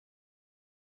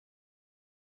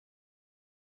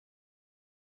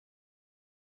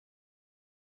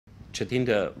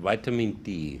Jatinder, vitamin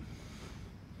D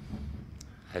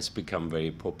has become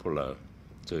very popular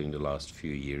during the last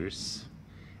few years.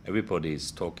 Everybody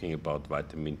is talking about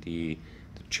vitamin D.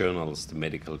 The journals, the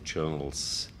medical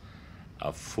journals,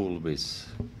 are full with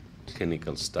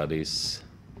clinical studies.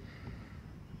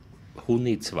 Who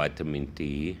needs vitamin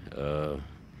D?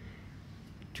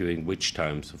 During which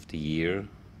times of the year?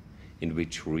 In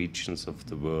which regions of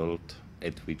the world?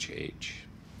 At which age?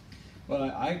 Well,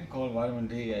 I call vitamin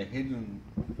D a hidden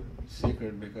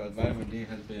secret because vitamin D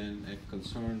has been a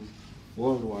concern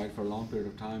worldwide for a long period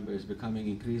of time, but it's becoming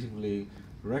increasingly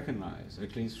recognized,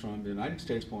 at least from the United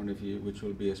States point of view, which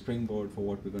will be a springboard for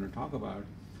what we're going to talk about.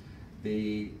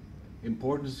 The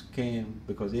importance came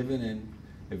because even in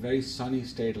a very sunny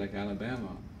state like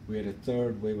Alabama, we had a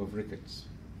third wave of rickets,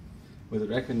 with the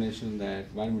recognition that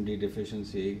vitamin D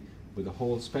deficiency with the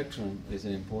whole spectrum is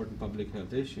an important public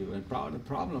health issue. And the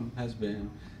problem has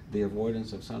been the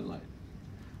avoidance of sunlight.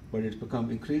 But it's become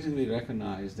increasingly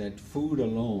recognized that food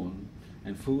alone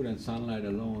and food and sunlight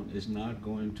alone is not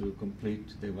going to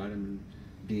complete the vitamin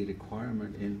D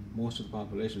requirement in most of the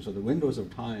population. So the windows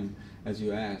of time, as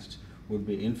you asked, would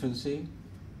be infancy,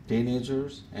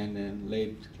 teenagers, and then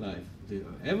late life. The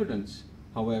evidence,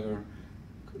 however,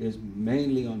 is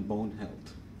mainly on bone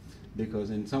health, because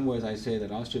in some ways I say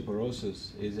that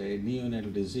osteoporosis is a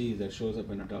neonatal disease that shows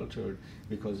up in adulthood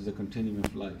because of the continuum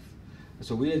of life.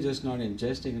 So we are just not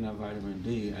ingesting enough vitamin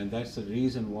D, and that's the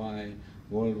reason why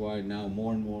worldwide now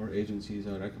more and more agencies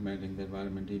are recommending that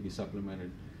vitamin D be supplemented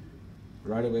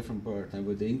right away from birth. And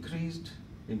with the increased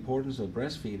importance of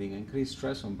breastfeeding, increased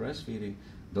stress on breastfeeding,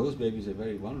 those babies are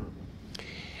very vulnerable.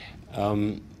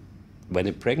 When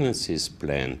a pregnancy is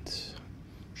planned,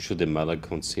 should a mother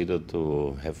consider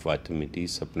to have vitamin D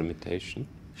supplementation?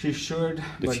 She should.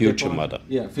 The future mother.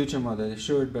 Yeah, future mother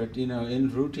should, but in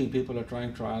routine people are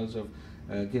trying trials of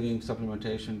giving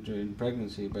supplementation in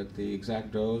pregnancy, but the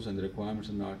exact dose and the requirements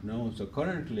are not known. So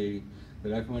currently the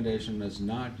recommendation is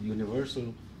not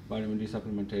universal vitamin D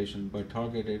supplementation, but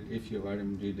targeted if you're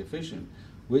vitamin D deficient,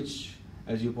 which,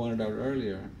 as you pointed out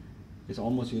earlier, is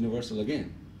almost universal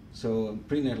again. So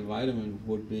prenatal vitamin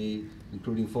would be,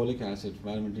 including folic acid,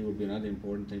 vitamin D would be another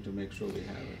important thing to make sure we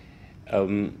have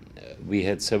it. We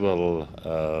had several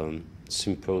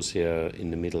symposia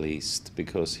in the Middle East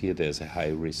because here there's a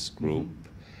high-risk group,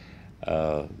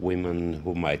 women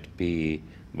who might be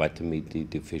vitamin D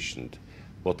deficient.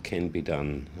 What can be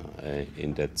done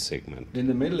in that segment? In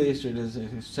the Middle East, it is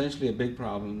essentially a big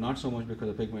problem, not so much because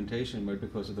of pigmentation, but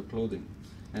because of the clothing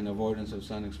and avoidance of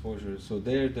sun exposure. So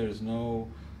there's no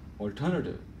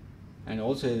alternative. And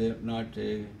also they're not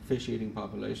a fish-eating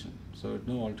population. So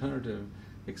no alternative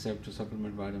except to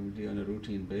supplement vitamin D on a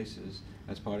routine basis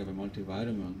as part of a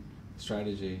multivitamin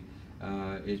strategy.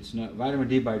 It's not, vitamin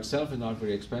D by itself is not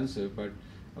very expensive, but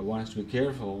one has to be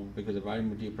careful because the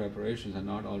vitamin D preparations are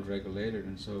not all regulated,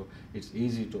 and so it's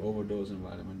easy to overdose on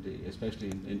vitamin D,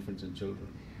 especially in infants and children.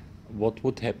 What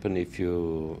would happen if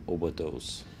you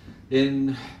overdose?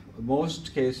 In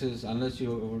most cases, unless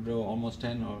you overdose almost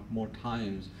 10 or more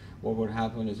times, what would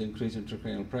happen is increased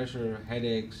intracranial pressure,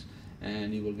 headaches,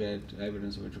 and you will get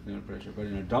evidence of intracranial pressure. But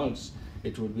in adults,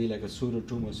 it would be like a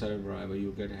pseudotumor cerebri where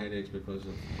you get headaches because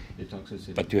of the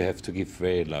toxicity. But you have to give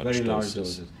very large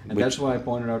doses. And that's why I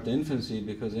pointed out the infancy,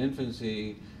 because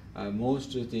infancy,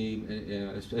 most of the,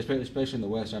 especially in the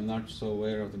West, I'm not so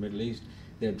aware of the Middle East,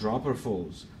 they're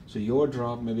dropperfuls. So your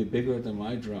drop may be bigger than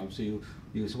my drop. So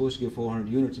you're supposed to give 400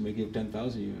 units, you may give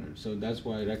 10,000 units. So that's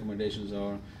why recommendations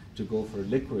are to go for a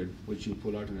liquid, which you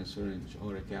pull out in a syringe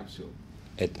or a capsule.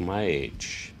 At my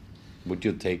age, would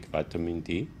you take vitamin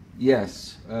D?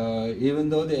 Yes, even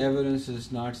though the evidence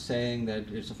is not saying that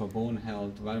it's for bone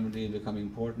health, vitamin D is becoming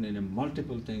important in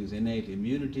multiple things, innate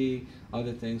immunity,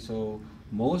 other things. So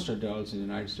most adults in the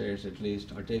United States, at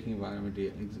least, are taking vitamin D.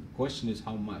 The question is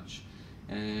how much.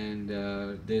 And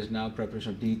there's now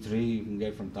preparation of D3 you can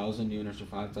get from 1,000 units to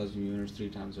 5,000 units 3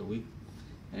 times a week.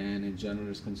 And in general,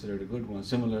 it's considered a good one.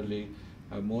 Similarly,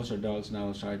 most adults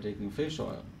now start taking fish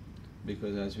oil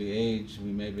because as we age,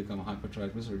 we may become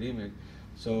hypertriglyceridemic.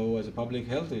 So as a public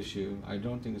health issue, I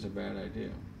don't think it's a bad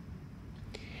idea.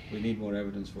 We need more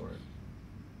evidence for it.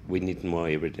 We need more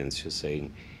evidence, you're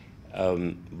saying.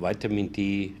 Vitamin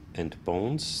D and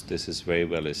bones, this is very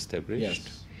well established.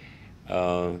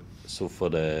 Yes. So for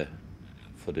the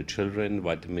children,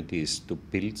 vitamin D is to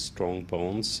build strong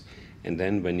bones, and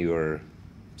then when you're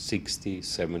 60,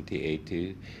 70,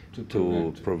 80,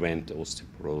 to prevent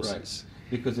osteoporosis. Right.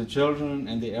 Because the children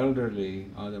and the elderly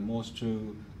are the most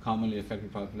two commonly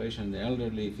affected population. The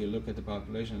elderly, if you look at the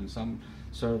population, in some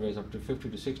surveys up to 50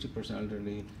 to 60%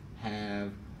 elderly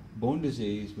have bone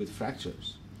disease with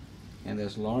fractures, and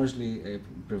that's largely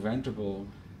preventable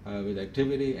with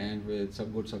activity and with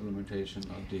some good supplementation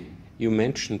of D. You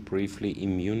mentioned briefly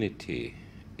immunity.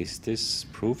 Is this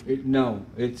proved? No,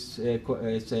 it's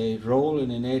a role in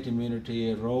innate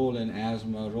immunity, a role in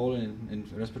asthma, a role in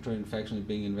respiratory infections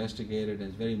being investigated, and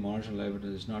it's very marginal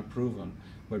evidence. It's not proven.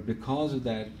 But because of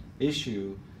that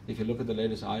issue, if you look at the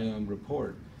latest IOM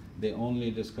report, they only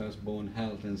discuss bone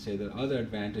health and say there are other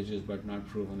advantages but not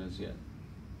proven as yet.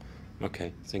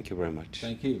 Okay, thank you very much.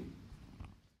 Thank you.